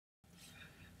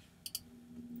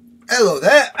Hello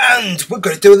there, and we're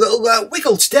going to do a little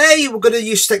wiggle today. We're going to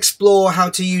just explore how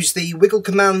to use the wiggle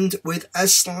command with a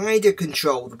slider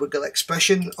control. The wiggle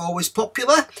expression, always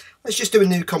popular. Let's just do a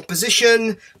new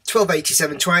composition,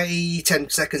 128720, 10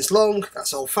 seconds long,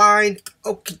 that's all fine.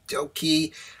 Okie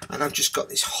dokie, and I've just got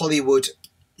this Hollywood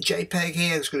JPEG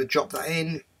here, I'm just going to drop that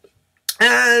in.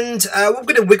 And we're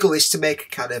going to wiggle this to make a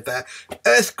kind of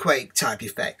earthquake type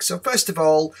effect. So first of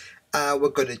all, we're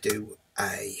going to do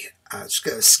I'm just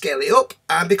going to scale it up,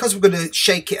 and because we're going to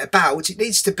shake it about, it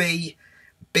needs to be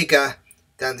bigger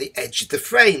than the edge of the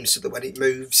frame so that when it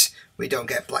moves we don't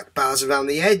get black bars around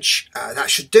the edge. That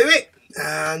should do it.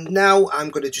 And now I'm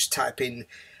going to just type in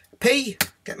P,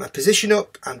 get my position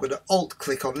up, I'm going to alt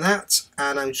click on that,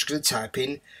 and I'm just going to type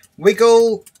in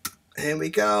wiggle. Here we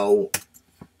go,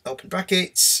 open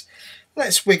brackets,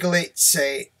 let's wiggle it,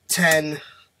 say 10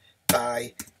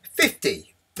 by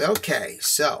 50. Okay,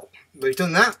 so we've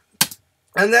done that.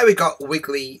 And there we got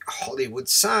wiggly Hollywood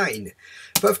sign.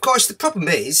 But of course the problem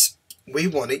is we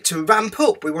want it to ramp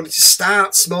up. We want it to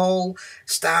start small,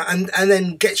 and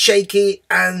then get shaky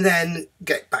and then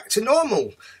get back to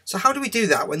normal. So how do we do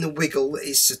that when the wiggle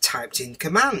is a typed in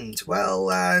command?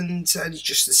 Well, and it's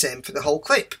just the same for the whole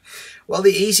clip. Well,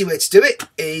 the easy way to do it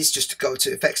is just to go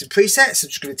to effects and presets. I'm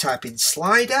just going to type in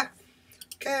slider.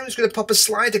 Okay, I'm just going to pop a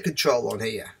slider control on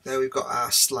here. There we've got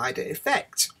our slider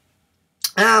effect.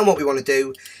 And what we want to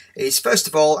do is, first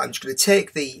of all, I'm just going to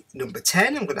take the number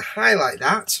 10, I'm going to highlight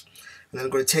that, and then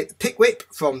I'm going to take the pick whip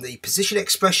from the position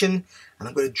expression, and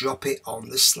I'm going to drop it on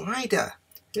the slider.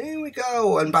 There we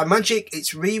go, and by magic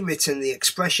it's rewritten the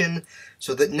expression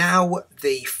so that now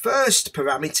the first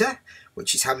parameter,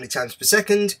 which is how many times per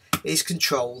second, is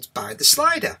controlled by the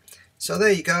slider. So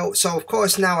there you go. So of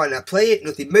course now when I play it,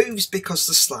 nothing moves because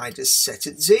the slider's set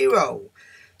at 0.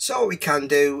 So what we can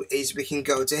do is we can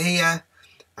go to here,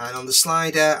 and on the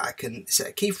slider I can set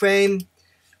a keyframe,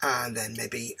 and then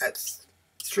maybe at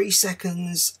 3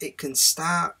 seconds it can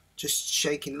start just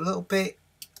shaking a little bit.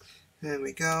 There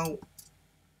we go.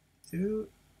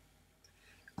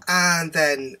 And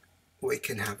then we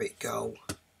can have it go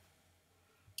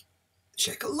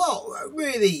shake a lot,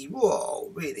 really,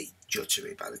 whoa, really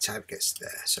juddery by the time it gets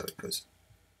there. So it goes,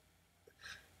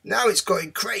 now it's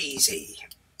going crazy.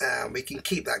 We can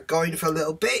keep that going for a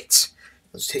little bit.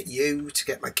 I'll just hit U to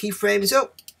get my keyframes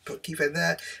up, put a keyframe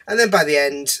there, and then by the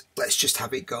end, let's just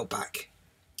have it go back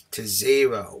to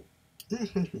 0.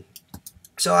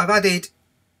 So I've added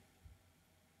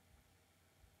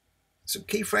some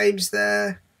keyframes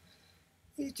there,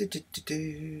 and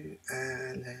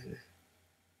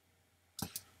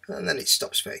then it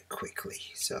stops very quickly.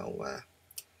 So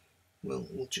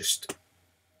we'll just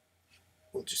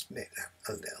make that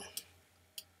a little.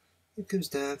 It comes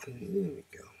down, there we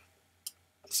go.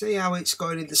 See how it's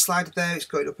going in the slider there, it's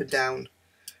going up and down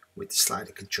with the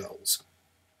slider controls.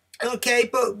 Okay,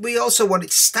 but we also want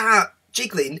it to start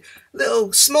jiggling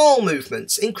little small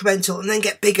movements, incremental, and then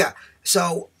get bigger.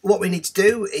 So what we need to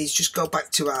do is just go back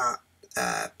to our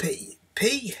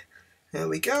P. There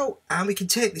we go, and we can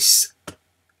take this,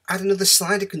 add another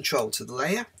slider control to the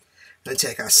layer, and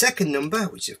take our second number,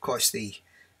 which is of course the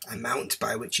amount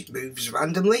by which it moves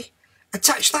randomly,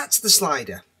 attach that to the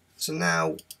slider. So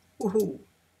now, woohoo.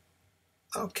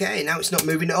 Okay, now it's not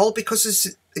moving at all because it's,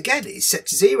 again, it's set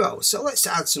to 0. So let's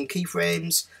add some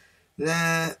keyframes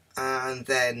there, and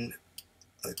then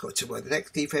let's go to where the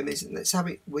next keyframe is, and let's have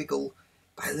it wiggle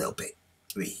by a little bit.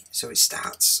 So it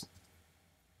starts.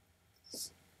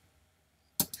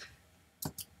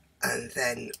 And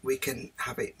then we can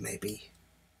have it maybe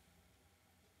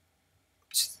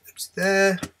up to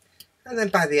there, and then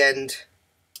by the end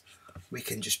we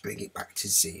can just bring it back to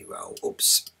 0.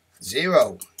 Oops,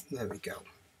 0. There we go.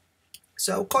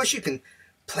 So of course you can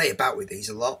play about with these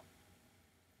a lot.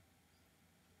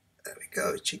 There we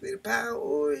go, jiggle it about,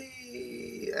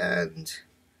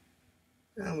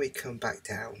 and we come back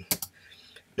down.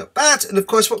 Not bad. And of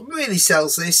course what really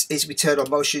sells this is we turn on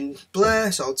motion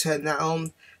blur, so I'll turn that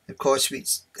on. Of course we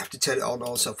have to turn it on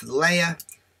also for the layer,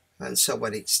 and so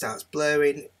when it starts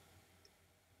blurring,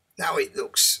 now it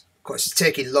looks, of course it's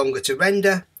taking longer to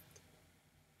render,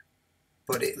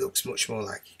 but it looks much more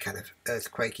like a kind of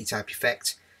earthquakey type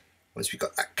effect once we've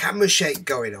got that camera shake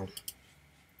going on.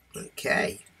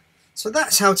 Okay, so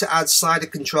that's how to add slider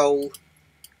control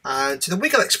to the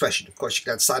wiggle expression. Of course you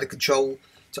can add slider control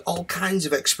to all kinds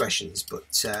of expressions,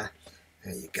 but there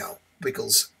you go,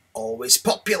 wiggle's always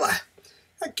popular.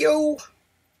 Thank you.